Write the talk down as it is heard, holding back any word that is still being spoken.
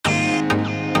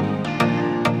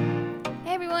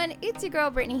It's your girl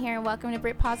Brittany here, and welcome to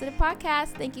Brit Positive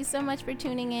Podcast. Thank you so much for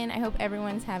tuning in. I hope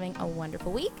everyone's having a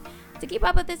wonderful week. To keep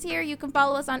up with us here, you can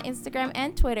follow us on Instagram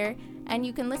and Twitter, and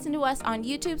you can listen to us on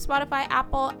YouTube, Spotify,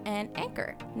 Apple, and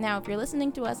Anchor. Now, if you're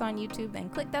listening to us on YouTube, then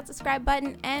click that subscribe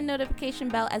button and notification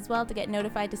bell as well to get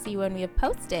notified to see when we have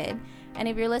posted. And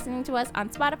if you're listening to us on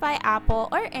Spotify, Apple,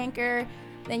 or Anchor,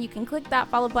 then you can click that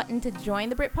follow button to join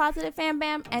the Brit Positive Fam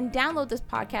Bam and download this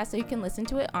podcast so you can listen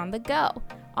to it on the go.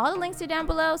 All the links are down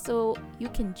below so you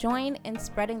can join in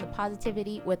spreading the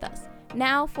positivity with us.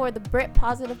 Now for the Brit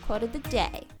Positive quote of the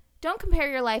day. Don't compare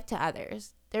your life to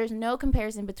others. There's no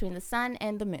comparison between the sun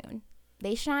and the moon.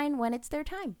 They shine when it's their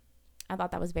time. I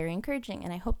thought that was very encouraging,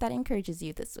 and I hope that encourages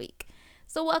you this week.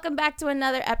 So welcome back to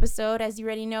another episode. As you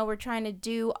already know, we're trying to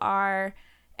do our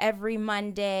every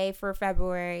Monday for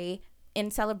February in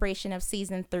celebration of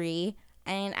season 3.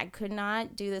 And I could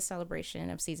not do the celebration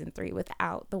of season 3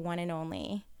 without the one and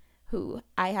only who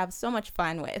I have so much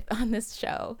fun with on this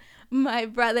show, my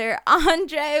brother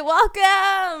Andre.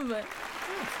 Welcome.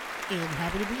 I'm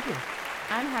happy to be here.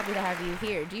 I'm happy to have you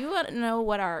here. Do you want to know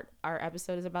what our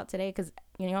episode is about today? Because,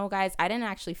 you know, guys, I didn't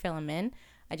actually fill him in.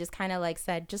 I just kind of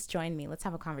said, just join me. Let's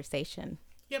have a conversation.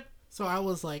 Yep. So I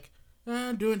was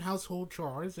doing household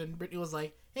chores, and Brittany was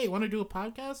like, hey, want to do a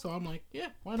podcast? So I'm like, yeah,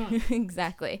 why not?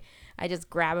 Exactly. I just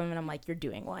grab him and I'm like, you're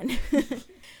doing one.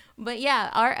 But yeah,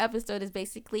 our episode is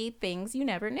basically things you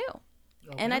never knew.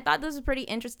 Okay. And I thought this was pretty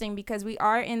interesting because we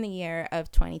are in the year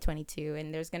of 2022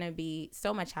 and there's going to be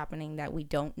so much happening that we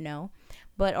don't know.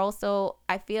 But also,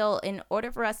 I feel in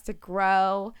order for us to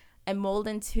grow and mold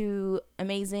into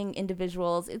amazing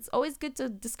individuals, it's always good to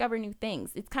discover new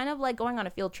things. It's kind of like going on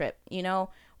a field trip. You know,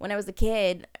 when I was a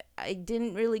kid, I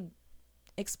didn't really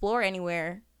explore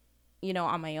anywhere, you know,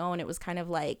 on my own. It was kind of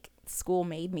like school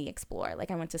made me explore. Like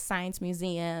I went to science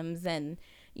museums and,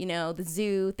 you know, the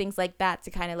zoo, things like that to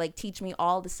kind of teach me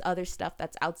all this other stuff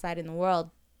that's outside in the world.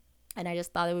 And I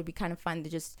just thought it would be kind of fun to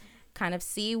just kind of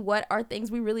see what are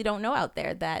things we really don't know out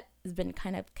there that has been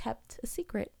kind of kept a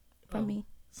secret from me.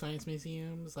 Science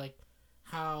museums, like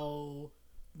how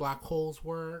black holes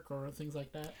work or things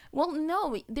like that? Well,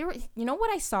 no, you know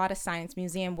what I saw at a science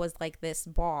museum was this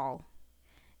ball.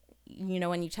 You know,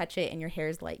 when you touch it and your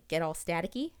hairs get all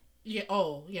staticky? Yeah.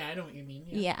 Oh, yeah. I know what you mean.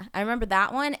 Yeah, I remember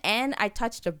that one. And I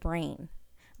touched a brain.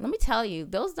 Let me tell you,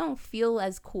 those don't feel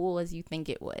as cool as you think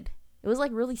it would. It was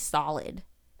really solid.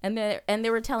 And they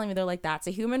were telling me, they're like, that's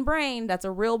a human brain. That's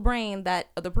a real brain that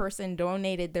the person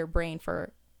donated their brain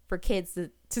for kids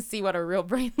to see what a real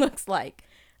brain looks like.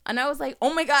 And I was like,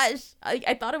 oh my gosh,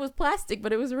 I thought it was plastic,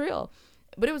 but it was real.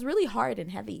 But it was really hard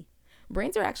and heavy.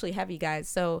 Brains are actually heavy, guys.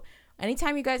 So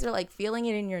anytime you guys are feeling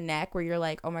it in your neck where you're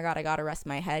like, oh my God, I got to rest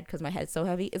my head because my head's so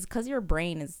heavy, it's because your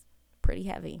brain is pretty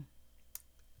heavy.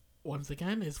 Once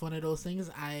again, it's one of those things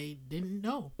I didn't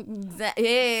know.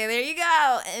 Hey, there you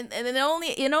go. And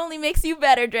it only makes you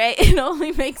better, Dre. It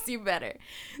only makes you better.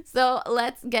 So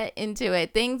let's get into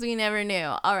it. Things we never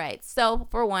knew. All right. So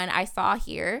for one, I saw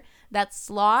here that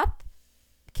sloth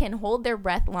can hold their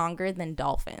breath longer than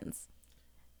dolphins.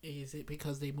 Is it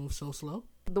because they move so slow?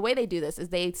 The way they do this is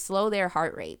they slow their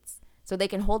heart rates so they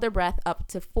can hold their breath up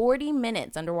to 40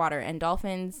 minutes underwater, and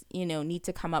dolphins, you know, need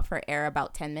to come up for air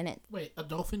about 10 minutes. Wait, a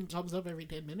dolphin comes up every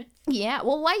 10 minutes? Yeah.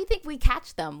 Well, why do you think we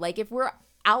catch them? If we're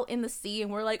out in the sea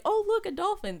and we're like, oh, look, a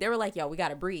dolphin. They were like, yo, we got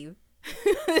to breathe.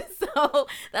 So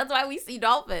that's why we see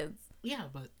dolphins. Yeah,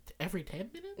 but every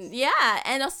 10 minutes? Yeah.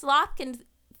 And a sloth can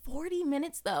 40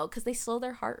 minutes, though, because they slow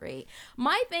their heart rate.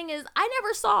 My thing is, I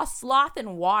never saw a sloth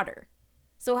in water.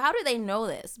 So how do they know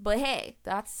this? But hey,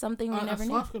 that's something we never knew.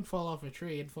 A sloth can fall off a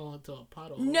tree and fall into a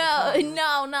puddle. No,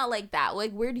 not like that.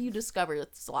 Where do you discover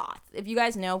sloth? If you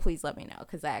guys know, please let me know.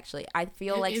 Because I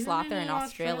feel like sloth are in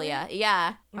Australia.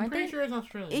 Yeah. I'm pretty sure it's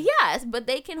Australia. Yes, but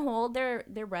they can hold their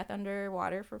breath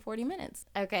underwater for 40 minutes.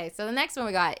 Okay, so the next one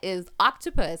we got is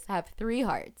octopus have 3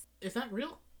 hearts. Is that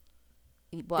real?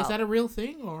 Well, is that a real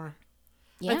thing or?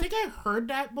 Yeah. I think I've heard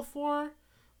that before.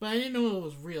 But I didn't know it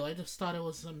was real. I just thought it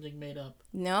was something made up.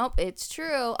 Nope, it's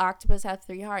true. Octopus have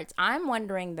 3 hearts. I'm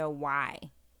wondering, though, why?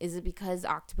 Is it because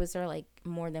octopus are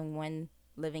more than one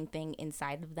living thing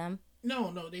inside of them?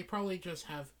 No, they probably just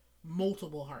have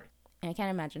multiple hearts. And I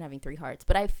can't imagine having 3 hearts.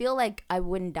 But I feel like I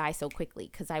wouldn't die so quickly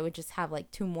because I would just have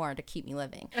 2 more to keep me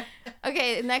living.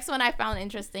 Okay, the next one I found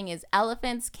interesting is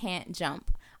elephants can't jump.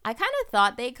 I kind of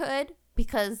thought they could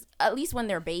because at least when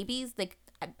they're babies,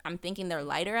 I'm thinking they're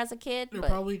lighter as a kid. They're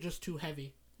probably just too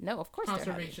heavy. No, of course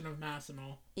Conservation of mass and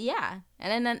all. Yeah.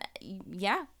 And then,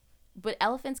 yeah. But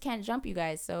elephants can't jump, you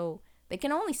guys. So they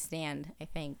can only stand, I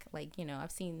think.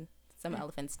 I've seen some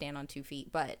elephants stand on 2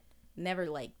 feet, but never,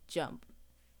 jump.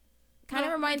 kind of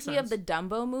No, reminds makes me of the sense.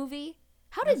 Dumbo movie.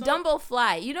 How did That's all- Dumbo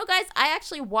fly? You know, guys, I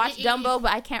actually watched He- Dumbo,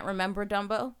 but I can't remember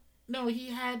Dumbo. No, he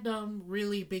had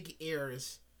really big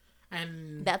ears,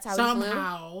 and That's how he flew?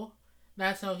 somehow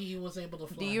that's how he was able to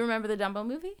fly. Do you remember the Dumbo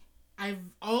movie?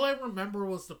 All I remember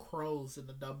was the crows in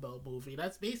the Dumbo movie.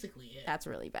 That's basically it. That's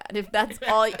really bad. If that's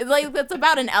all, like, that's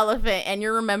about an elephant and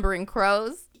you're remembering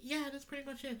crows, Yeah, that's pretty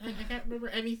much it. I can't remember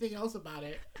anything else about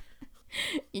it.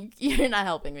 you're not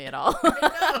helping me at all.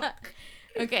 I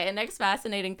Okay, next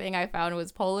fascinating thing I found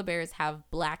was polar bears have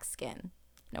black skin.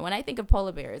 Now, when I think of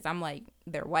polar bears, I'm like,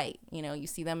 they're white. You know, you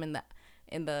see them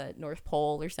in the North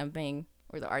Pole or something,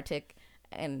 or the Arctic,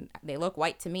 and they look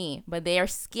white to me. But their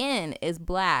skin is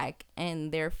black,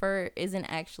 and their fur isn't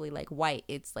actually like white.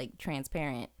 It's like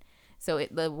transparent. So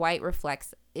the white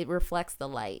reflects the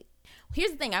light.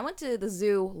 Here's the thing. I went to the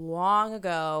zoo long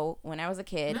ago when I was a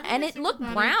kid, Now that and I it think looked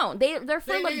about brown. Their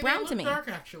fur looked brown look to me. dark,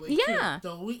 actually. Yeah. Too.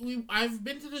 So I've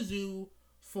been to the zoo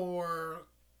for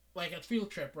like a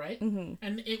field trip, right? Mm-hmm.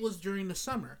 And it was during the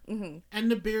summer. Mm-hmm.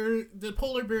 And the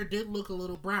polar bear did look a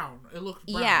little brown. It looked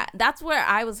brown. Yeah, that's where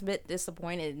I was a bit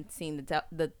disappointed in seeing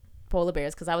the polar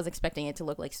bears because I was expecting it to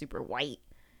look like super white,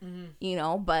 you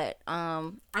know. But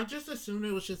I just assumed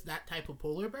it was just that type of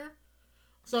polar bear.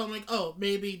 So I'm like, oh,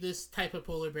 maybe this type of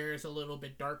polar bear is a little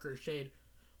bit darker shade.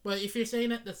 But if you're saying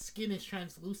that the skin is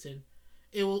translucent,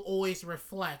 it will always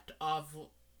reflect off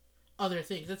other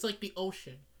things. It's like the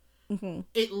ocean. mm-hmm.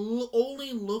 It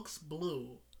only looks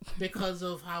blue because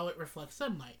of how it reflects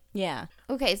sunlight. Yeah.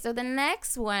 Okay, so the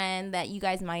next one that you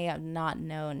guys might have not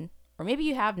known, or maybe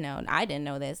you have known, I didn't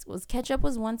know this, was ketchup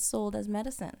was once sold as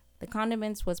medicine. The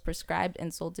condiments was prescribed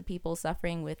and sold to people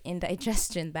suffering with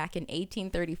indigestion back in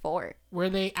 1834. Were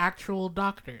they actual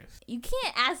doctors? You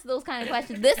can't ask those kind of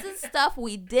questions. This is stuff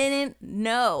we didn't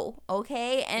know,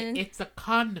 okay? And It's a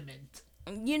condiment.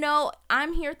 you know,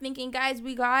 I'm here thinking, guys,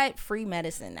 we got free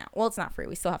medicine now. Well, it's not free.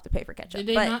 We still have to pay for ketchup. Did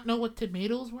they but not know what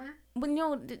tomatoes were? But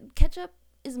no, ketchup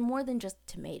is more than just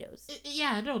tomatoes.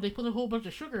 Yeah, I know. They put a whole bunch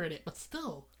of sugar in it, but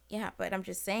still. Yeah, but I'm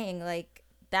just saying, like,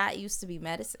 that used to be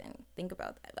medicine. Think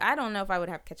about that. I don't know if I would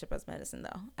have ketchup as medicine,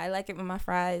 though. I like it with my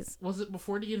fries. Was it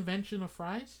before the invention of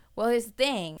fries? Well, here's the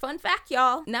thing. Fun fact,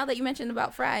 y'all. Now that you mentioned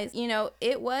about fries, you know,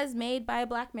 it was made by a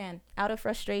black man out of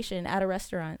frustration at a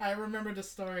restaurant. I remember the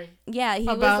story. Yeah, he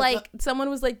was About like, someone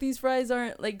was like, these fries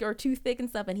are too thick and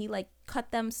stuff. And he, like,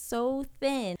 cut them so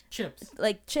thin, Chips.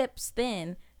 like chips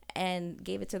thin, and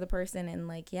gave it to the person, and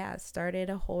like, yeah, started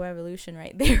a whole revolution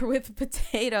right there with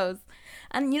potatoes.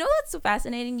 And you know what's so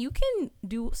fascinating? You can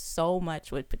do so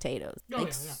much with potatoes. Oh, Like,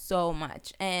 yeah. so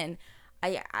much. And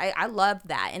I love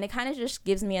that. And it kind of just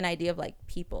gives me an idea of like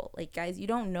people. Like, guys, you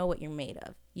don't know what you're made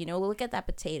of. You know, look at that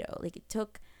potato. Like, it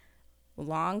took a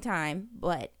long time,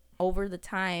 but over the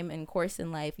time and course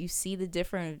in life, you see the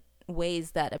different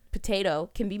ways that a potato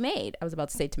can be made. I was about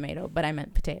to say tomato, but I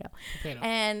meant potato.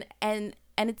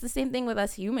 And it's the same thing with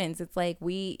us humans. It's like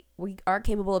we are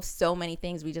capable of so many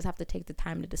things. We just have to take the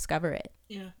time to discover it.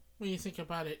 Yeah. When you think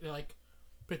about it, like,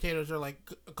 potatoes are like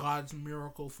God's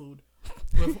miracle food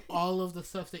with all of the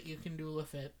stuff that you can do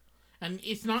with it. And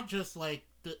it's not just like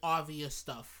the obvious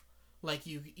stuff. Like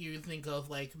you think of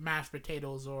like mashed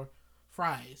potatoes or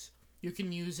fries. You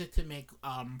can use it to make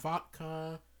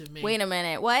vodka. Wait a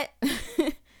minute, what?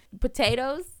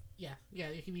 Potatoes? Yeah,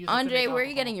 you can use it Andre, to make where are you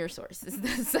alcohol. getting your sources?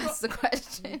 That's the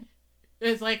question.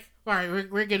 It's like, all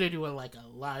right, we're gonna do a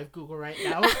live Google right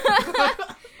now.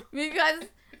 Because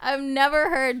I've never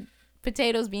heard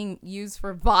potatoes being used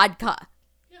for vodka.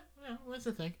 yeah, what's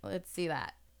the thing? Let's see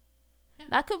that. Yeah.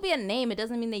 That could be a name. It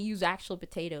doesn't mean they use actual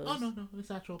potatoes. Oh no,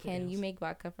 it's actual potatoes. Can you make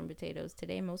vodka from potatoes?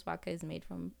 Today, most vodka is made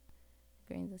from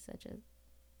grains such as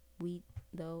wheat,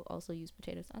 though also use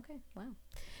potatoes. Okay, wow.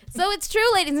 So it's true,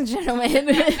 ladies and gentlemen.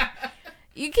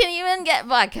 You can even get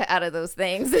vodka out of those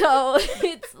things. So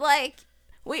it's like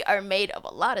we are made of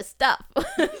a lot of stuff.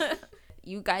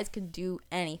 You guys can do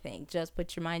anything. Just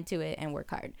put your mind to it and work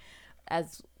hard.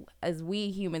 As we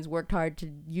humans worked hard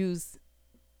to use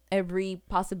every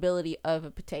possibility of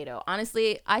a potato.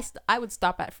 Honestly, I would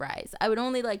stop at fries. I would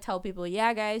only like tell people,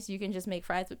 yeah, guys, you can just make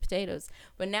fries with potatoes.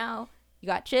 But now you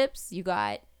got chips, you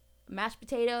got mashed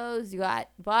potatoes, you got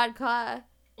vodka.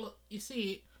 Well, you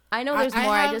see, I know there's more.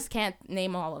 I have- just can't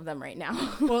name all of them right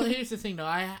now. well, here's the thing though.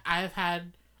 I've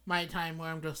had my time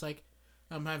where I'm just like,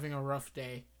 I'm having a rough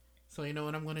day. So you know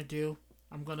what I'm gonna do?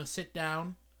 I'm gonna sit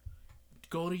down,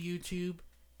 go to YouTube,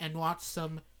 and watch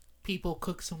some people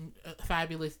cook some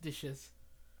fabulous dishes.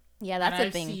 Yeah, that's and a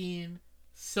I've thing. seen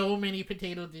so many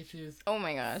potato dishes. Oh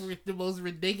my gosh. With the most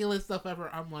ridiculous stuff ever.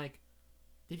 I'm like,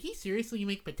 did he seriously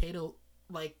make potato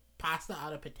like pasta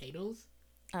out of potatoes?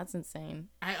 That's insane.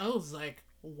 I was like,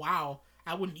 wow,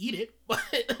 I wouldn't eat it,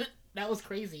 but that was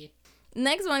crazy.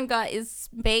 Next one got is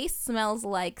space smells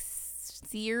like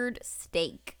seared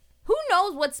steak. Who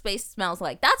knows what space smells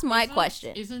like? That's my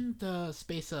question. Isn't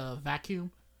space a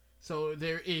vacuum? So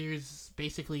there is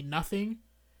basically nothing.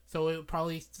 So it would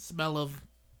probably smell of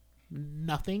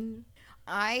nothing.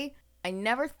 I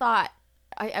never thought.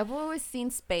 I've always seen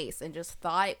space and just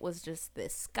thought it was just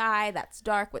this sky that's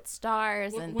dark with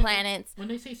stars and planets. When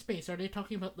they say space, are they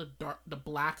talking about the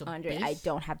black abyss? Andre, I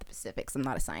don't have the specifics. I'm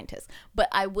not a scientist. But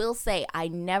I will say I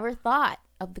never thought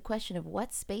of the question of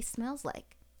what space smells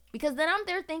like. Because then I'm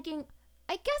there thinking,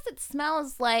 I guess it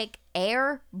smells like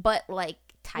air, but like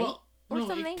tight or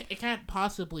something. It can't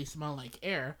possibly smell like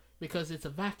air because it's a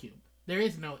vacuum. There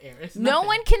is no air. It's no nothing.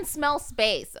 one can smell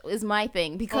space is my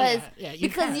thing because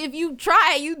if you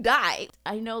try, you die.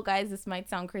 I know, guys, this might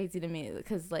sound crazy to me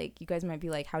because like you guys might be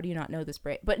like, how do you not know this,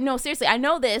 Brit? But no, seriously, I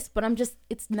know this, but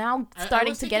it's now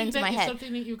starting to get into my head.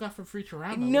 Something that you got from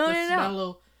Futurama.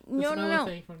 No.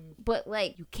 From... But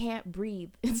like you can't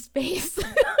breathe in space.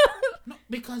 No,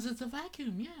 because it's a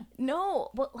vacuum. Yeah. No,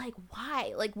 but like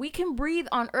why? Like we can breathe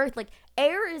on Earth. Like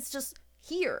air is just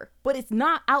here, but it's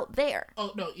not out there.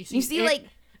 Oh no, you see air, like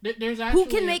there's actually who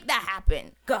can make that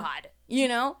happen? God, you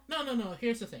know? No.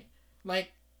 Here's the thing,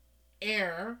 like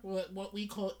air, what we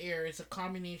call air, is a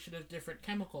combination of different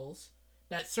chemicals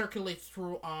that circulates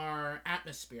through our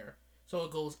atmosphere. So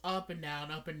it goes up and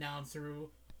down through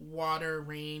water,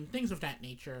 rain, things of that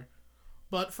nature.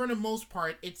 But for the most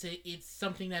part, it's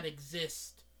something that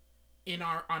exists on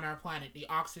our planet. The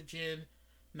oxygen,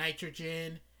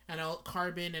 nitrogen, and all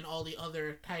carbon and all the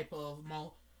other type of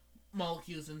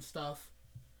molecules and stuff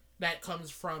that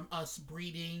comes from us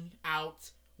breathing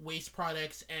out waste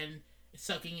products and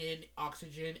sucking in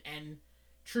oxygen, and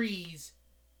trees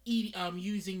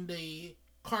using the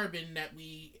carbon that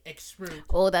we extrude.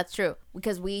 Oh, that's true,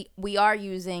 because we are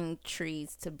using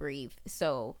trees to breathe.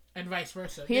 So and vice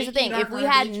versa. Here's the thing: if we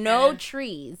had no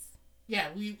trees,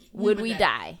 we would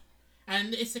die?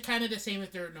 And it's kind of the same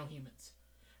if there are no humans.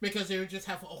 Because they would just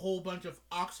have a whole bunch of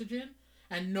oxygen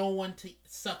and no one to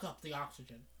suck up the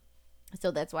oxygen. So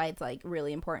that's why it's like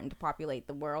really important to populate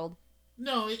the world?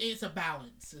 No, it's a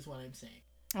balance is what I'm saying.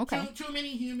 Okay. Too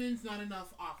many humans, not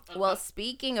enough oxygen. Well,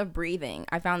 speaking of breathing,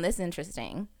 I found this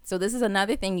interesting. So this is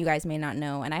another thing you guys may not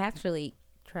know, and I actually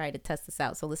tried to test this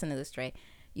out. So listen to this, Trey.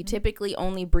 You typically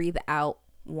only breathe out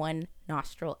one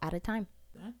nostril at a time.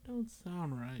 That don't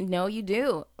sound right. No, you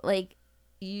do. Like,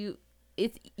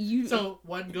 So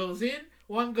one goes in,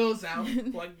 one goes out,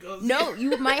 one goes No, in.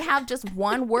 you might have just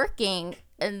one working,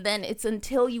 and then it's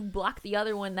until you block the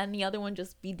other one, then the other one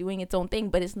just be doing its own thing,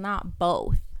 but it's not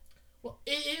both. Well,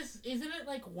 isn't it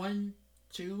like one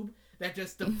tube that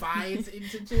just divides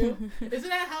into two? Isn't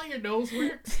that how your nose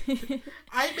works?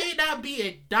 I may not be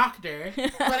a doctor,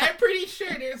 but I'm pretty sure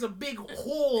there's a big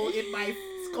hole in my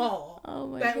skull. Oh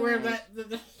my God.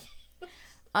 That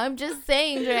I'm just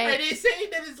saying, Dre. Are they saying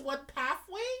that it's one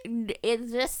pathway?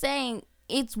 It's just saying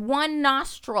it's one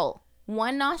nostril.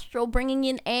 One nostril bringing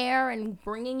in air and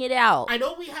bringing it out. I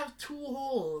know we have two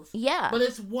holes. Yeah. But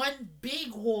it's one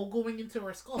big hole going into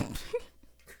our skull.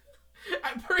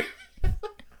 I'm sorry.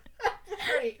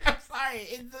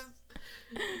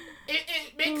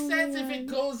 It makes sense if it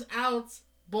goes out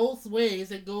both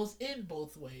ways. It goes in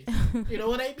both ways. You know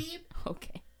what I mean?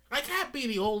 Okay. I can't be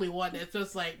the only one that's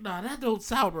just like, nah, that don't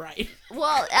sound right.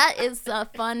 Well, that is a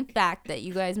fun fact that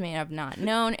you guys may have not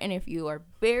known. And if you are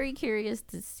very curious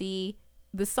to see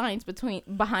the science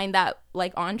behind that,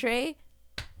 like Andre,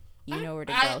 you know where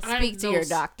to go. Speak to your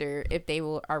doctor if they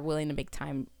are willing to make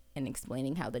time in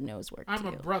explaining how the nose works. I'm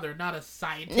a brother, not a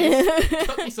scientist.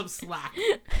 Cut me some slack.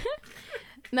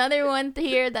 Another one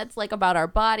here that's like about our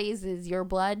bodies is your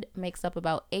blood makes up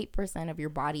about 8% of your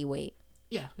body weight.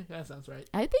 Yeah, that sounds right.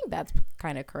 I think that's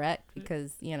kind of correct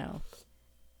because, you know,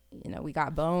 we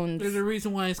got bones. There's a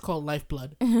reason why it's called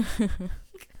lifeblood.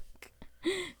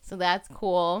 So that's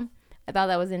cool. I thought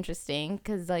that was interesting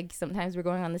because, like, sometimes we're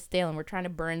going on the scale and we're trying to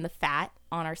burn the fat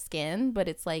on our skin, but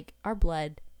it's like our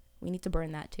blood. We need to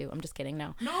burn that too. I'm just kidding.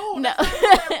 No. That's not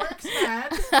how that works, man.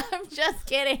 I'm just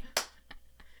kidding.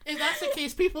 If that's the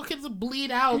case, people can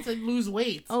bleed out and lose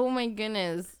weight. Oh my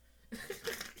goodness.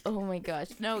 Oh my gosh.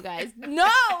 No, guys. No!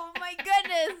 My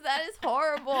goodness. That is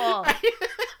horrible.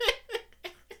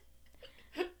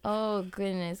 Oh,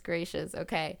 goodness gracious.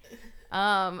 Okay.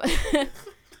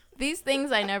 These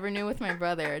things I never knew with my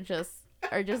brother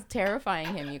are just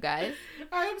terrifying him, you guys.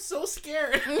 I am so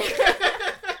scared.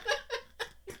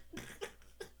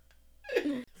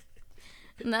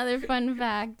 Another fun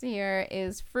fact here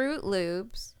is Fruit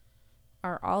Loops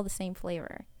are all the same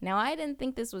flavor. Now, I didn't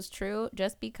think this was true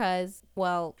just because,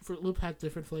 well, Fruit Loop had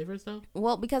different flavors though.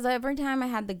 because every time I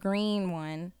had the green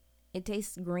one, it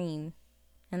tastes green.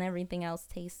 And everything else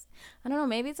tastes, I don't know,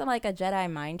 maybe it's like a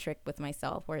Jedi mind trick with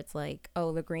myself where it's like,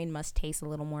 oh, the green must taste a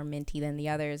little more minty than the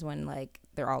others when like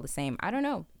they're all the same. I don't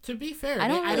know. To be fair, I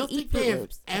don't really think eat they Froot have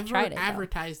Loops. ever tried it, though.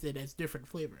 advertised it as different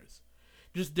flavors.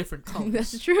 Just different colors.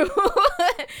 That's true.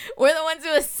 We're the ones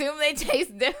who assume they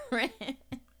taste different.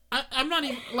 I'm not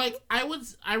even like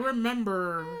I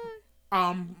remember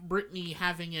Brittany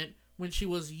having it when she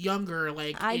was younger.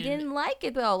 Like I didn't like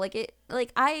it though.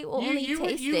 I only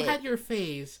tasted you it. had your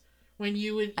phase when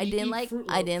you would. I didn't like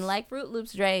Fruit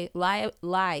Loops. Dre, lies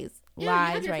your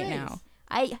right phase. now.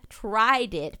 I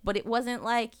tried it, but it wasn't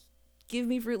like give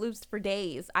me Fruit Loops for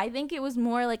days. I think it was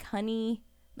more like the Honey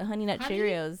Nut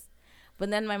Cheerios. But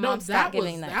then my mom stopped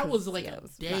giving that. That was like a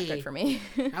was day. not good for me.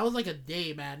 That was like a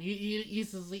day, man.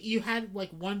 You had like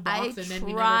one box and then you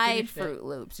never tried finished Fruit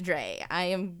Loops, Dre. I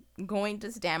am going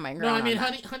to stand my No, ground. I mean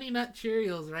on that. honey nut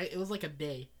Cheerios, right? It was like a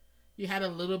day. You had a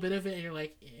little bit of it, and you're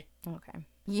like, eh. Okay.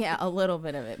 Yeah, a little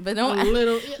bit of it, but a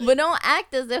little. but don't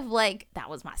act as if like that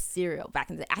was my cereal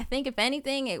back in the day. I think if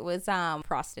anything, it was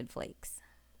Frosted Flakes.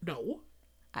 No.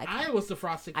 I was the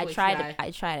Frosted Flakes guy. guy.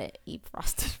 I tried to eat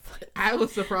Frosted Flakes. I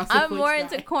was the Frosted I'm Flakes more guy.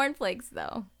 into Corn Flakes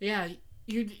though. Yeah,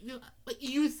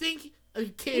 you think a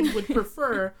kid would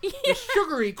prefer the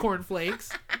sugary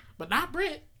cornflakes, but not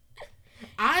Brit.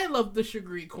 I love the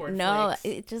sugary cornflakes. No,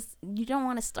 it just you don't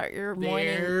want to start your morning.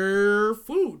 They're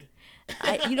food.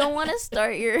 You don't want to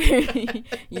start your.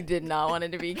 You did not want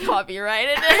it to be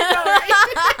copyrighted.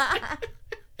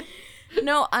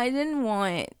 No, I didn't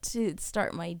want to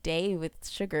start my day with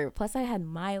sugar. Plus, I had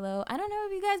Milo. I don't know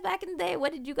if you guys back in the day,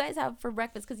 what did you guys have for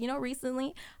breakfast? Because,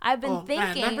 recently I've been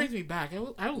thinking. Man, that brings me back.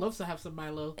 I would love to have some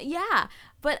Milo. Yeah,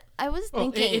 but I was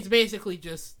thinking. It's basically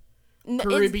just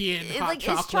Caribbean hot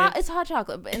chocolate. It's hot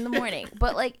chocolate but in the morning.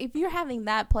 But, like, if you're having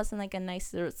that plus in, like, a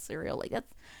nice cereal, like,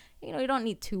 that's, you don't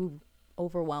need too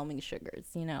overwhelming sugars,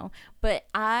 But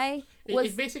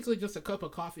It's basically just a cup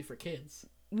of coffee for kids.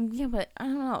 Yeah, but I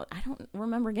don't know. I don't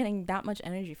remember getting that much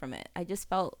energy from it. I just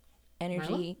felt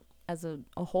energy Milo? as a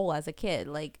whole as a kid.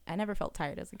 Like, I never felt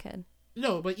tired as a kid.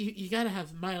 No, but you gotta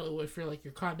have Milo for like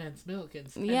your condensed milk and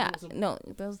stuff. Yeah,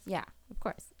 of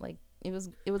course. Like, it was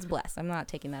blessed. I'm not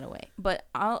taking that away. But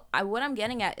what I'm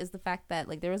getting at is the fact that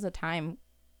like there was a time,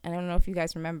 and I don't know if you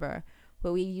guys remember,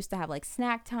 but we used to have like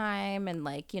snack time and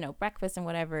like, breakfast and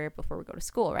whatever before we go to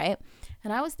school, right?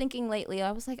 And I was thinking lately,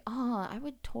 I was like, oh, I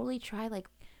would totally try like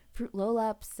Fruit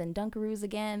Roll-Ups and Dunkaroos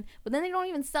again. But then they don't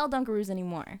even sell Dunkaroos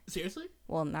anymore. Seriously?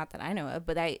 Well, not that I know of,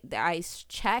 but I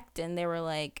checked and they were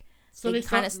like, so they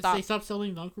stopped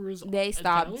selling Dunkaroos? They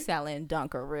stopped selling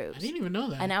Dunkaroos. I didn't even know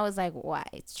that. And I was like, why?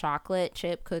 It's chocolate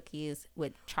chip cookies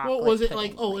with chocolate. Well, was it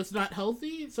like, it's not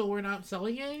healthy, so we're not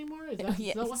selling it anymore? Is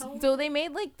that what happened? So they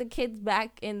made like the kids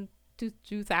back in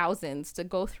 2000s to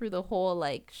go through the whole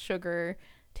like sugar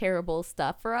terrible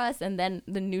stuff for us, and then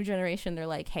the new generation, they're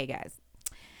like, hey guys,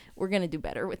 we're gonna do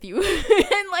better with you.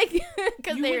 And like,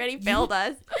 because they already failed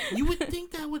us. You would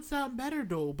think that would sound better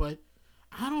though, but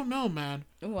I don't know, man.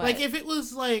 What? Like, if it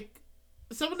was like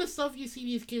some of the stuff you see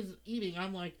these kids eating,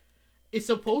 I'm like, it's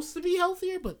supposed to be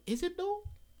healthier, but is it though?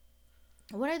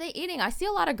 What are they eating? I see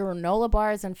a lot of granola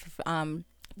bars and fish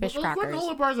crackers.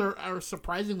 Granola bars are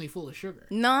surprisingly full of sugar.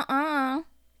 Nuh-uh.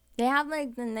 They have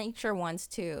like the nature ones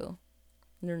too.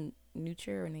 They're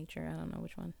Nature or Nature, I don't know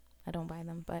which one. I don't buy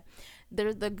them, but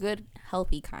they're the good,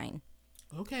 healthy kind.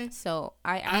 Okay. So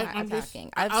I'm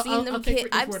attacking.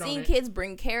 I've seen kids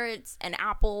bring carrots and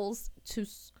apples to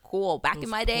school. Back in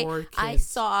my day, I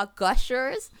saw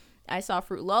Gushers, I saw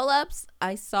Fruit Roll-Ups,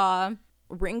 I saw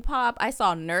Ring Pop, I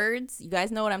saw Nerds. You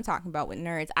guys know what I'm talking about with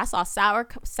Nerds. I saw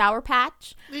Sour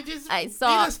Patch. I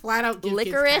saw flat out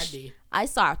licorice. I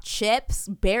saw chips,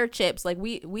 Bear Chips. Like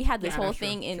we had this whole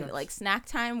thing in chips. Like snack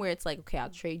time where it's like, okay, I'll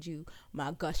trade you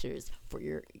my Gushers for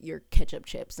your ketchup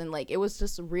chips, and like it was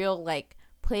just real like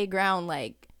playground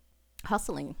like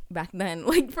hustling back then,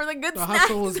 like for the good snacks. The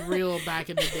hustle was real back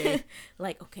in the day.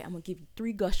 Like, okay, I'm gonna give you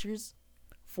 3 Gushers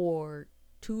for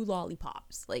 2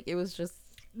 lollipops. Like it was just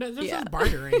this is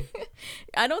bartering.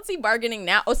 I don't see bargaining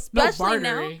now, especially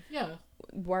now. Yeah.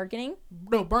 Bargaining?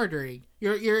 No, bartering.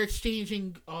 You're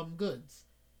exchanging goods.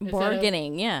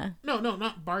 Bargaining, yeah. No,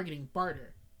 not bargaining.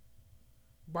 Barter.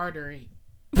 Bartering.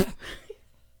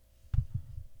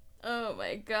 Oh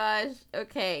my gosh.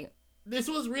 Okay. This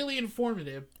was really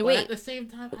informative. But Wait. At the same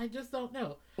time, I just don't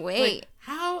know. Wait. Like,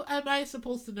 how am I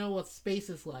supposed to know what space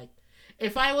is like?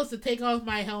 If I was to take off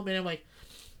my helmet and like,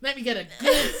 let me get a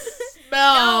good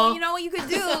No. You know what you could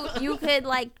do? You could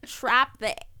like trap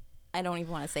the. I don't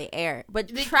even want to say air, but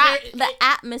There- trap there- the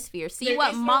atmosphere. See There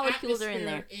what is no molecules are in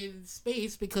there. atmosphere in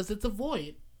space because it's a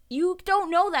void. You don't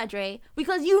know that, Dre,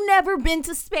 because you never been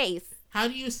to space. How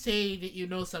do you say that you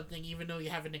know something even though you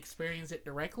haven't experienced it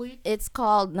directly? It's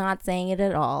called not saying it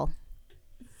at all.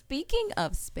 Speaking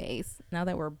of space, now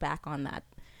that we're back on that,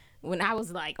 when I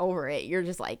was like over it, you're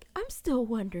just like, I'm still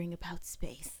wondering about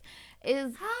space.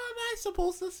 Is How am I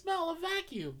supposed to smell a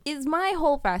vacuum? my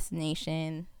whole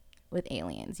fascination with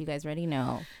aliens. You guys already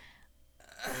know.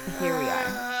 Here we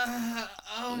are.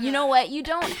 You know what? You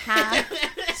don't have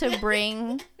to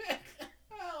bring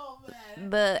Oh, man.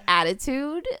 the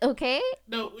attitude, okay?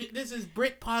 No, this is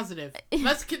Brit positive.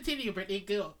 Let's continue, Brittany.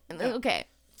 Go. Okay.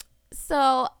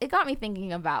 So it got me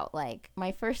thinking about like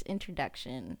my first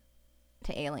introduction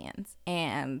to aliens,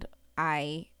 and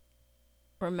I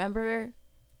remember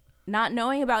not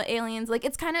knowing about aliens. Like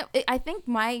it's kind of, I think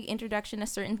my introduction to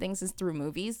certain things is through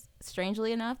movies.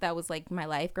 Strangely enough, that was like my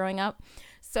life growing up.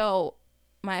 So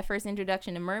my first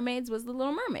introduction to mermaids was The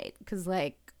Little Mermaid, because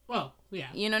like, Well, yeah.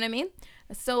 you know what I mean?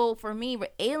 So for me, with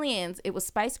aliens, it was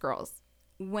Spice Girls.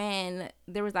 When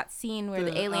there was that scene where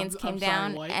the aliens came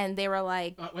down and they were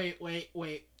like,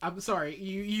 wait. I'm sorry.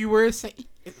 You were saying.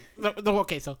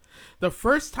 Okay, so the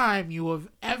first time you have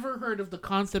ever heard of the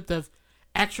concept of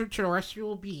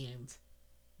extraterrestrial beings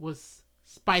was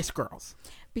Spice Girls.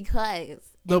 because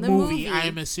The in movie, I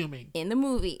am assuming. in the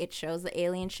movie, it shows the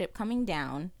alien ship coming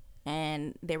down,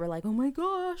 and they were like, oh my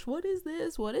gosh, what is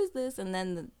this? What is this? And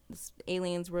then the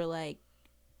aliens were like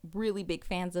really big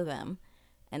fans of them,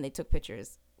 and they took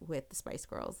pictures with the Spice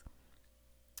Girls.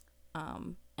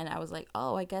 And I was like,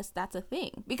 oh, I guess that's a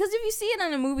thing. Because if you see it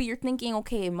in a movie, you're thinking,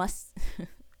 okay, it must,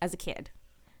 as a kid,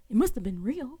 it must have been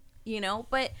real, you know?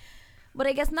 But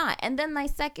I guess not. And then my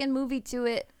second movie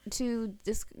to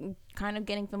just kind of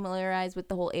getting familiarized with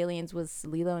the whole aliens was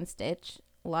Lilo and Stitch.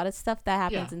 A lot of stuff that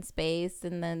happens in space,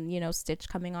 and then, you know, Stitch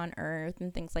coming on Earth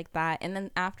and things like that. And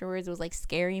then afterwards, it was like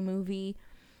Scary Movie.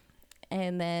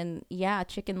 And then, yeah,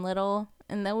 Chicken Little.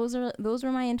 And those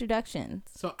were my introductions.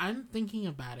 So I'm thinking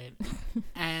about it.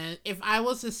 And if I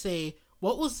was to say,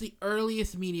 what was the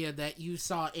earliest media that you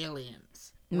saw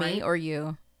aliens? Right? Me or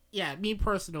you? Yeah, me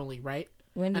personally, right?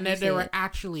 When did And you then see there were it?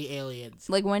 actually aliens.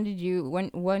 Like, when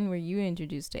were you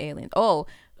introduced to aliens? Oh,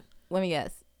 let me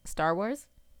guess. Star Wars?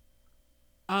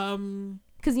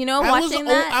 Because, you know, watching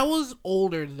that, I was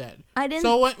older then. I didn't.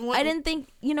 So I didn't think,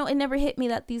 you know, it never hit me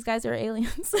that these guys are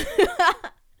aliens.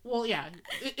 Well, yeah.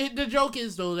 The joke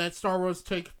is, though, that Star Wars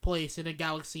took place in a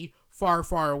galaxy far,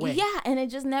 far away. Yeah, and it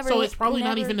just never. So it's probably not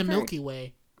never even the occurred. Milky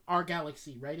Way, our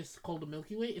galaxy, right? It's called the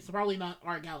Milky Way. It's probably not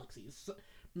our galaxy. It's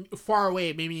far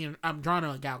away. Maybe in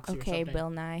Andromeda galaxy. Okay, or something. Bill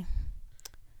Nye.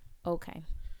 Okay.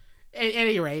 At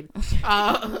any rate,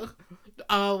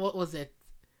 what was it?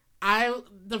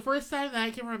 The first time that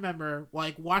I can remember,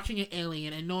 like, watching an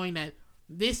alien and knowing that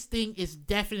this thing is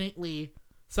definitely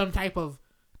some type of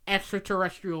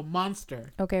extraterrestrial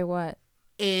monster Okay, what?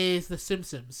 is The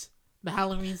Simpsons. The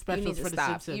Halloween You specials need to for The stop.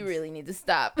 Simpsons. You really need to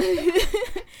stop.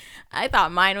 I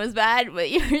thought mine was bad, but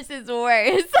yours is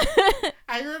worse.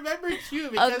 I remember too.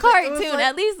 A Because it was cartoon. like,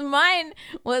 At least mine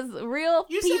was real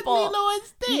you people. said Lilo and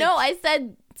Stitch. No, I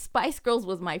said Spice Girls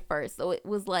was my first, so it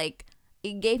was like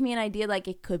it gave me an idea like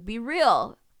it could be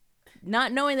real,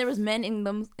 not knowing there was men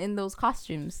in those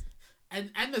costumes. And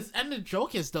the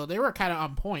joke is, though, they were kind of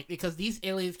on point because these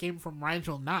aliens came from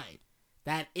Rigel 9.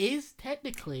 That is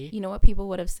technically... You know what people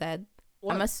would have said?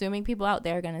 What? I'm assuming people out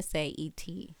there are gonna say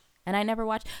E.T. And I never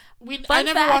watched. I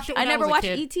never watched it when I never was a watched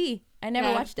kid. E.T. I never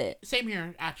Yeah, watched it. Same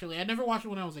here, actually. I never watched it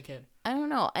when I was a kid. I don't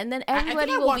know. And then I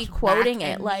everybody think I will be watched quoting Mac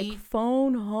it and like Me.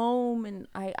 phone home, and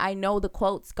I know the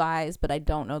quotes, guys, but I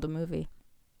don't know the movie.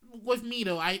 With me,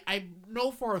 though, I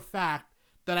know for a fact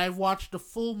that I've watched the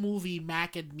full movie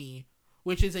Mac and Me,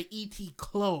 which is an E.T.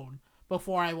 clone,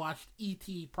 before I watched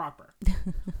E.T. proper.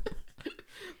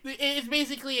 It's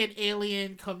basically an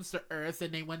alien comes to Earth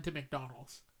and they went to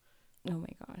McDonald's. Oh my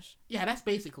gosh. Yeah, that's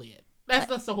basically it.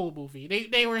 That's the whole movie.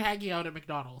 They were hanging out at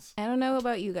McDonald's. I don't know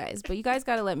about you guys, but you guys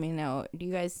gotta let me know. Do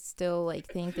you guys still like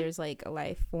think there's like a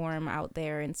life form out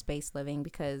there in space living?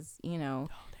 Because, you know,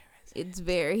 it's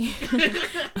very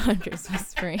Andre's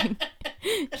whispering.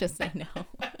 Just say no.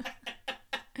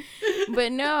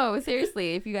 But no,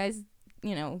 seriously, if you guys,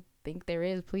 you know, think there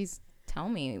is, please tell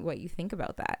me what you think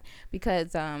about that,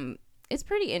 because it's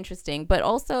pretty interesting. But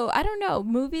also, I don't know,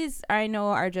 movies I know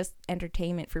are just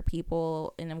entertainment for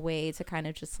people in a way to kind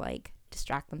of just like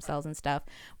distract themselves and stuff,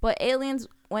 but aliens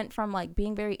went from like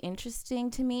being very interesting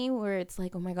to me, where it's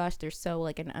like, oh my gosh, they're so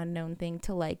like an unknown thing,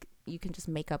 to like you can just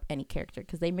make up any character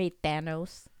because they made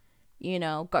Thanos,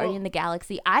 Guardian of the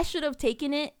Galaxy. I should have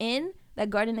taken it in that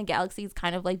Guardian of the Galaxy is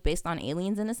kind of like based on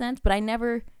aliens in a sense, but I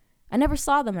never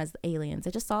saw them as aliens. I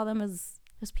just saw them as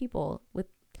people with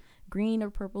green or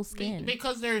purple skin.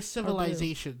 Because they're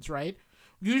civilizations, right?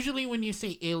 Usually when you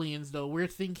say aliens, though, we're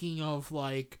thinking of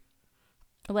like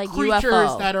creatures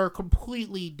UFO. that are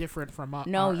completely different from us.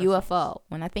 No, UFO.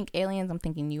 When I think aliens, I'm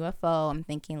thinking UFO. I'm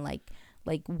thinking like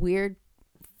weird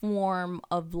form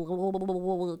of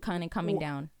kind of coming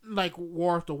down. Like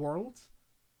War of the Worlds?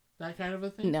 That kind of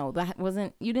a thing? No, that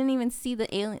wasn't. You didn't even see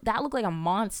the alien. That looked like a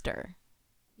monster.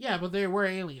 Yeah, but they were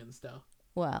aliens, though.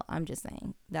 Well, I'm just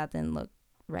saying that didn't look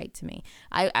right to me.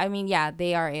 I mean, yeah,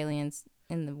 they are aliens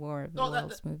in the War of the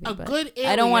Worlds movie. A good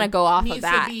alien I don't want to go off needs of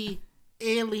that. to be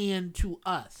alien to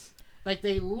us. Like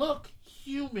they look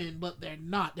human, but they're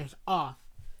not. They're off.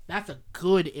 That's a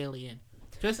good alien.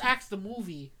 Just ask the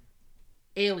movie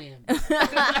Alien.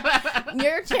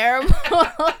 You're terrible.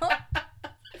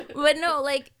 But no,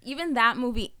 like even that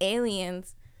movie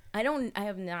Aliens, I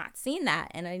have not seen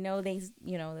that, and I know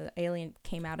the alien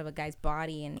came out of a guy's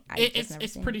body, and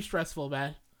it's pretty stressful,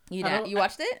 man. You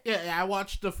watched it? Yeah, I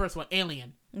watched the first one,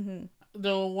 Alien,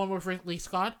 the one with Ridley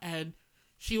Scott, and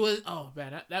she was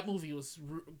that movie was,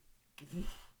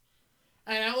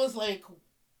 and I was like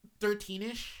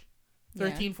 13-ish,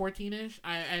 14-ish.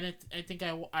 I think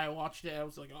I watched it. I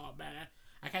was like, oh man,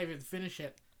 I can't even finish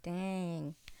it.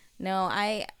 Dang. No,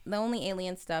 the only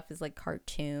alien stuff is like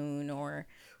cartoon or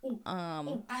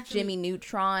actually, Jimmy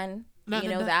Neutron.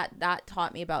 That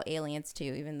taught me about aliens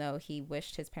too, even though he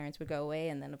wished his parents would go away,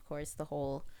 and then of course the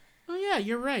whole. Oh yeah,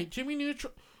 you're right. Jimmy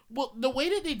Neutron. Well, the way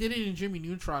that they did it in Jimmy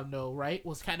Neutron, though, right,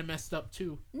 was kind of messed up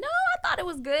too. No, I thought it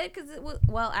was good because it was.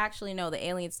 Well, actually, no. The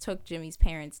aliens took Jimmy's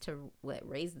parents to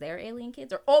raise their alien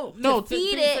kids, or to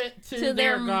feed it to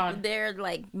their god, their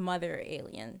like mother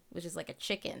alien, which is like a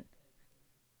chicken.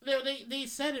 They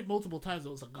said it multiple times. It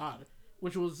was a god,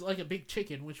 which was like a big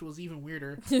chicken, which was even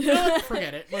weirder.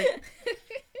 Forget it. Like,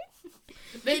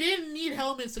 they didn't need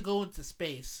helmets to go into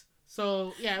space,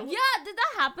 so yeah. Yeah, did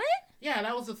that happen? Yeah,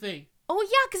 that was the thing. Oh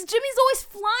yeah, because Jimmy's always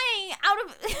flying out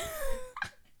of.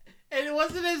 And it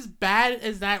wasn't as bad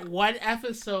as that one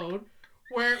episode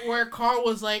where Carl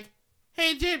was like,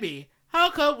 "Hey Jimmy, how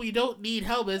come we don't need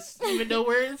helmets even though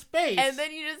we're in space?" And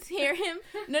then you just hear him.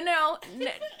 No.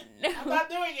 I'm not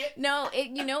doing it. No,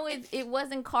 it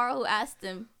wasn't Carl who asked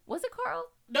him. Was it Carl?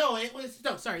 No, it was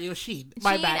Sheen.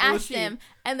 My bad. Sheen asked him,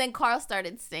 and then Carl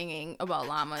started singing about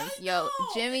llamas. Yo,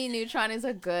 Jimmy Neutron is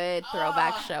a good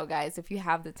throwback show, guys. If you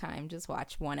have the time, just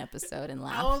watch one episode and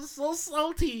laugh. I was so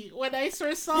salty when I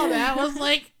first saw that. I was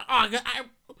like, "Oh,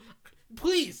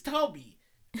 please tell me,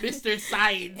 Mr.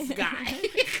 Science Guy."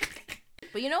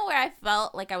 But you know where I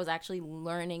felt like I was actually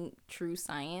learning true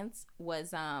science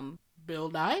was Bill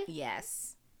Nye?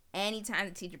 Yes. Anytime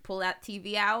the teacher pulled that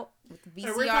TV out with the VCR.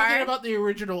 And we're talking about the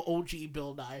original OG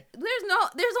Bill Nye.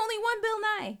 There's only one Bill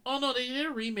Nye. Oh no, they did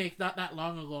a remake not that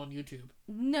long ago on YouTube.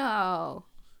 No.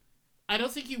 I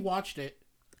don't think you watched it.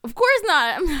 Of course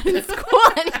not. I'm not in school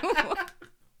anymore.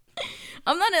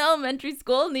 I'm not in elementary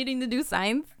school needing to do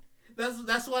science.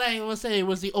 That's what I was saying. It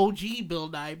was the OG Bill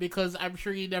Nye because I'm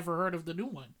sure you never heard of the new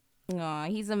one.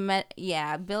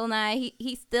 Oh, Bill Nye.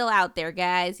 He's still out there,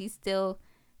 guys. He's still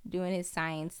doing his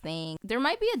science thing. There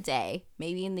might be a day,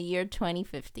 maybe in the year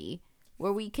 2050,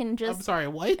 where we can just. I'm sorry,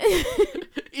 what?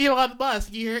 Elon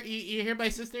Musk, you hear my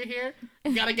sister here?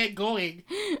 You gotta get going.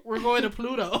 We're going to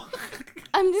Pluto.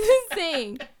 I'm just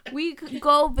saying, we could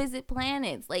go visit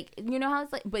planets. Like, you know how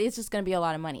it's like, but it's just gonna be a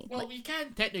lot of money. Well, we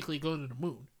can technically go to the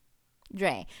moon.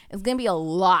 Dre, it's gonna be a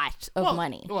lot of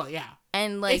money. Well, yeah.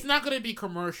 And like, it's not gonna be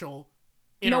commercial.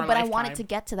 I want it to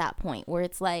get to that point where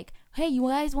it's like, hey, you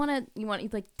guys want to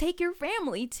like take your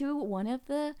family to one of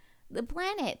the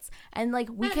planets, and like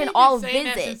we can all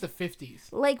visit. That since the 50s.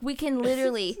 Like we can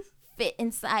literally fit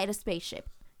inside a spaceship.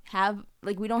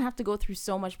 We don't have to go through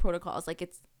so much protocols. Like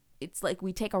it's like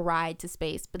we take a ride to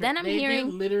space. But then They've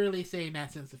been literally saying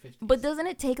that since the 50s. But doesn't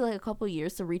it take like a couple of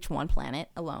years to reach one planet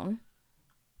alone?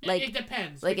 Like it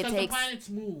depends. Like because it takes... the planets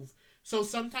move. So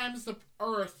sometimes the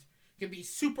Earth can be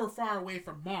super far away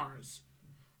from Mars.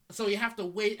 So you have to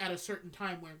wait at a certain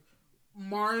time when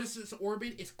Mars'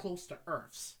 orbit is close to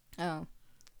Earth's. Oh.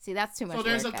 See, that's too much. So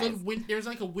there's work, there's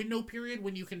like a window period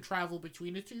when you can travel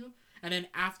between the two, and then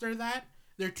after that,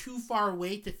 they're too far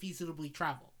away to feasibly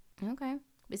travel. Okay.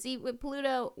 But see, with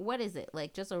Pluto, what is it?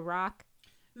 Like just a rock?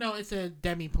 No, it's a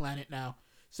demi-planet now.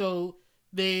 So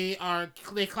they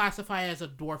classify as a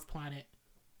dwarf planet.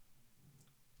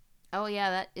 Oh yeah,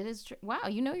 that it is true. Wow,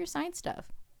 you know your science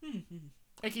stuff.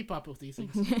 I keep up with these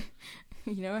things.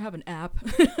 You know, I have an app.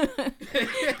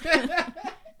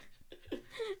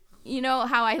 You know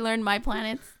how I learned my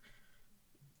planets?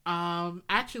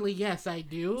 Actually, yes, I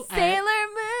do. Sailor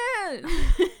Moon.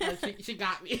 She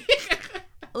got me.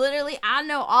 Literally, I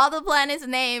know all the planets'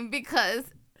 name because.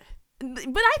 But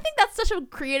I think that's such a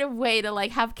creative way to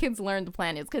like have kids learn the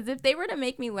planets. Because if they were to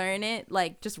make me learn it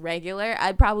like just regular,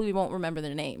 I probably won't remember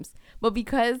their names. But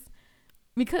because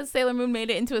Sailor Moon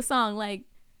made it into a song, like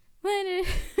planet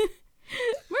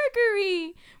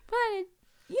Mercury, planet.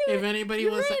 If anybody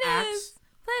was to ask,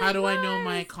 how do Mars. I know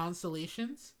my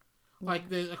constellations? Like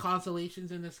the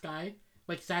constellations in the sky,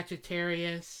 like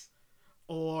Sagittarius,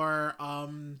 or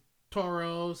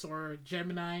Taurus or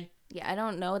Gemini. Yeah, I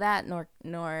don't know that nor.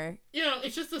 You know,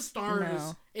 it's just the stars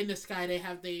No. in the sky. They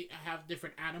have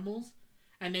different animals,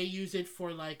 and they use it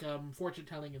for like fortune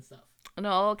telling and stuff.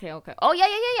 No, okay. Oh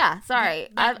yeah. Sorry,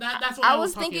 That's what I I was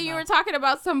was talking thinking you about. were talking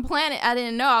about some planet. I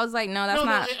didn't know. I was like, no, that's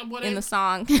not in the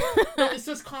song. No, it's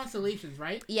just constellations,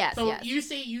 right? Yes. So yes. you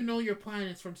say you know your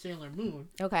planets from Sailor Moon.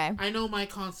 Okay. I know my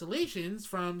constellations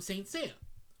from Saint Seiya.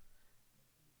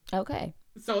 Okay.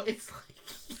 So it's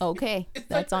like Okay. it's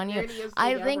That's like on the you. nerdiest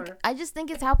I thing think ever. I just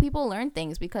think it's how people learn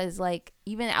things because like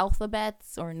even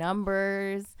alphabets or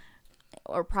numbers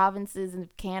or provinces in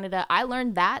Canada, I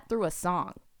learned that through a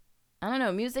song. I don't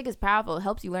know. Music is powerful. It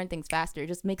helps you learn things faster. It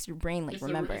just makes your brain like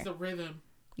remember. It's a rhythm.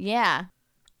 Yeah.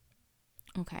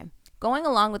 Okay. Going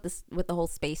along with this with the whole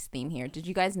space theme here, did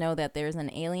you guys know that there's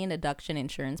an alien abduction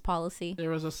insurance policy? There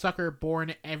was a sucker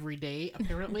born every day,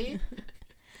 apparently.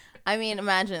 I mean,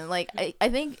 imagine like I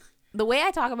think the way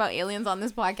I talk about aliens on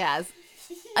this podcast,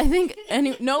 I think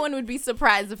no one would be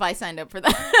surprised if I signed up for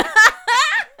that.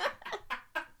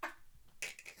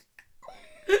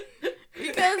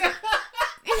 because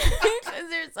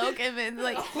they're so convinced.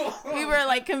 Like we were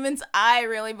like convinced I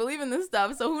really believe in this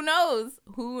stuff. So who knows?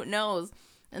 Who knows?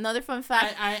 Another fun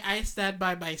fact. I stand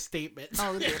by my statement.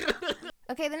 Oh, dude.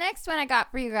 Okay, the next one I got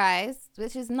for you guys,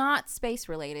 which is not space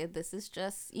related. This is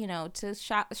just, you know, to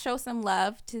show some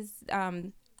love to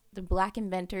the Black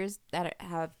inventors that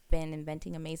have been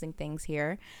inventing amazing things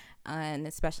here, and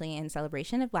especially in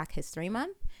celebration of Black History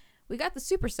Month. We got the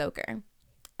Super Soaker.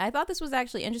 I thought this was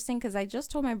actually interesting because I just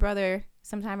told my brother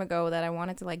some time ago that I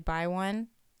wanted to like buy one.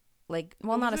 Like,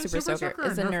 well, not a Super Soaker.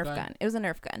 It's a Nerf gun. It was a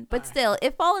Nerf gun. But still,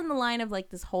 it fall in the line of like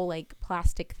this whole like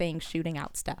plastic thing shooting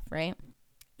out stuff, right?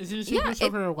 Is it a Super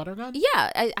Soaker or a water gun?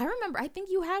 Yeah, I remember. I think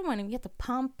you had one, and you have to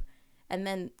pump, and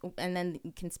then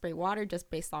you can spray water just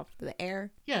based off of the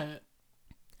air. Yeah.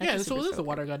 That's Yeah, a so Super it is a Soaker.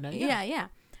 water gun then. Yeah.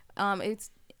 It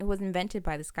was invented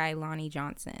by this guy Lonnie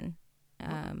Johnson,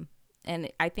 and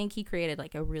I think he created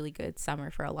like a really good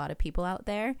summer for a lot of people out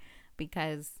there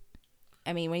because.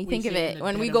 I mean, when you think of it,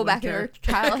 when we go back in our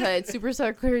childhood, Super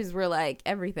Soakers were like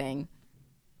everything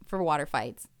for water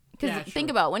fights. Because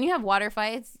think about when you have water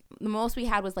fights, the most we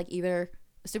had was like either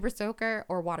a Super Soaker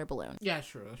or water balloon. Yeah, that's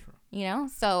true. You know,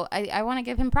 so I want to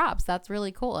give him props. That's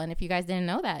really cool. And if you guys didn't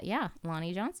know that, yeah,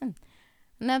 Lonnie Johnson.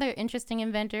 Another interesting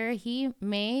inventor, he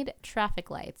made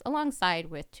traffic lights alongside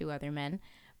with two other men,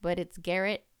 but it's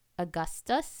Garrett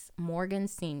Augustus Morgan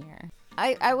Sr.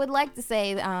 I would like to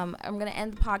say I'm going to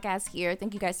end the podcast here.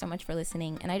 Thank you guys so much for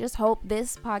listening. And I just hope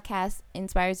this podcast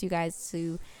inspires you guys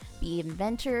to be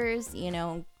inventors, you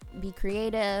know, be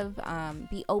creative,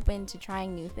 be open to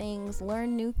trying new things,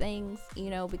 learn new things, you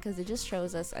know, because it just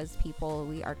shows us as people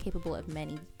we are capable of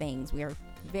many things. We are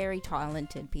very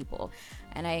talented people.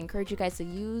 And I encourage you guys to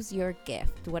use your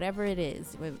gift, whatever it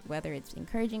is, whether it's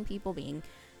encouraging people, being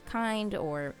kind,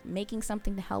 or making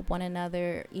something to help one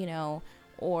another, you know,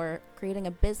 or creating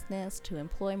a business to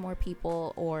employ more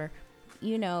people, or,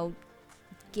 you know,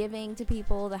 giving to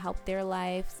people to help their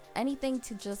lives, anything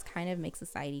to just kind of make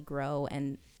society grow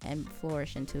and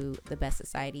flourish into the best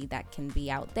society that can be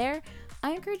out there.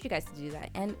 I encourage you guys to do that.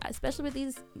 And especially with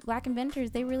these Black inventors,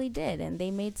 they really did. And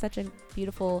they made such a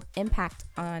beautiful impact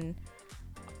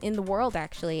in the world,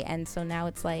 actually. And so now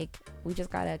it's like, we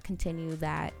just got to continue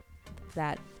that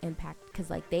impact, because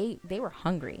like they were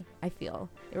hungry. I feel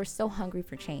they were so hungry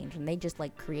for change, and they just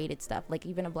like created stuff. Like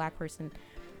even a Black person,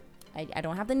 I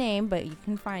don't have the name, but you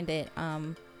can find it,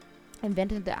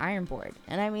 invented the iron board.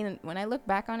 And I mean, when I look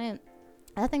back on it,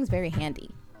 that thing's very handy.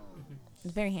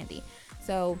 It's very handy.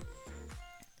 So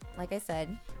like I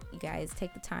said, you guys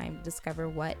take the time to discover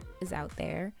what is out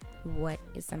there, what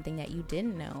is something that you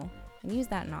didn't know, and use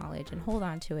that knowledge and hold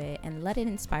on to it and let it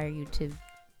inspire you to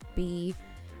be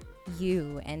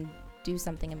you and do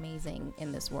something amazing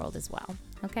in this world as well.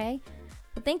 Okay?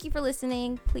 Well, thank you for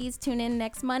listening. Please tune in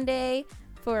next Monday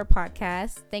for a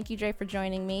podcast. Thank you, Dre, for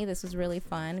joining me. This was really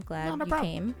fun. Glad you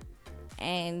came.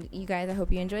 And you guys, I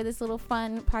hope you enjoyed this little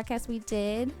fun podcast we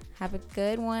did. Have a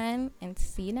good one and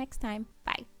see you next time.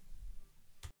 Bye.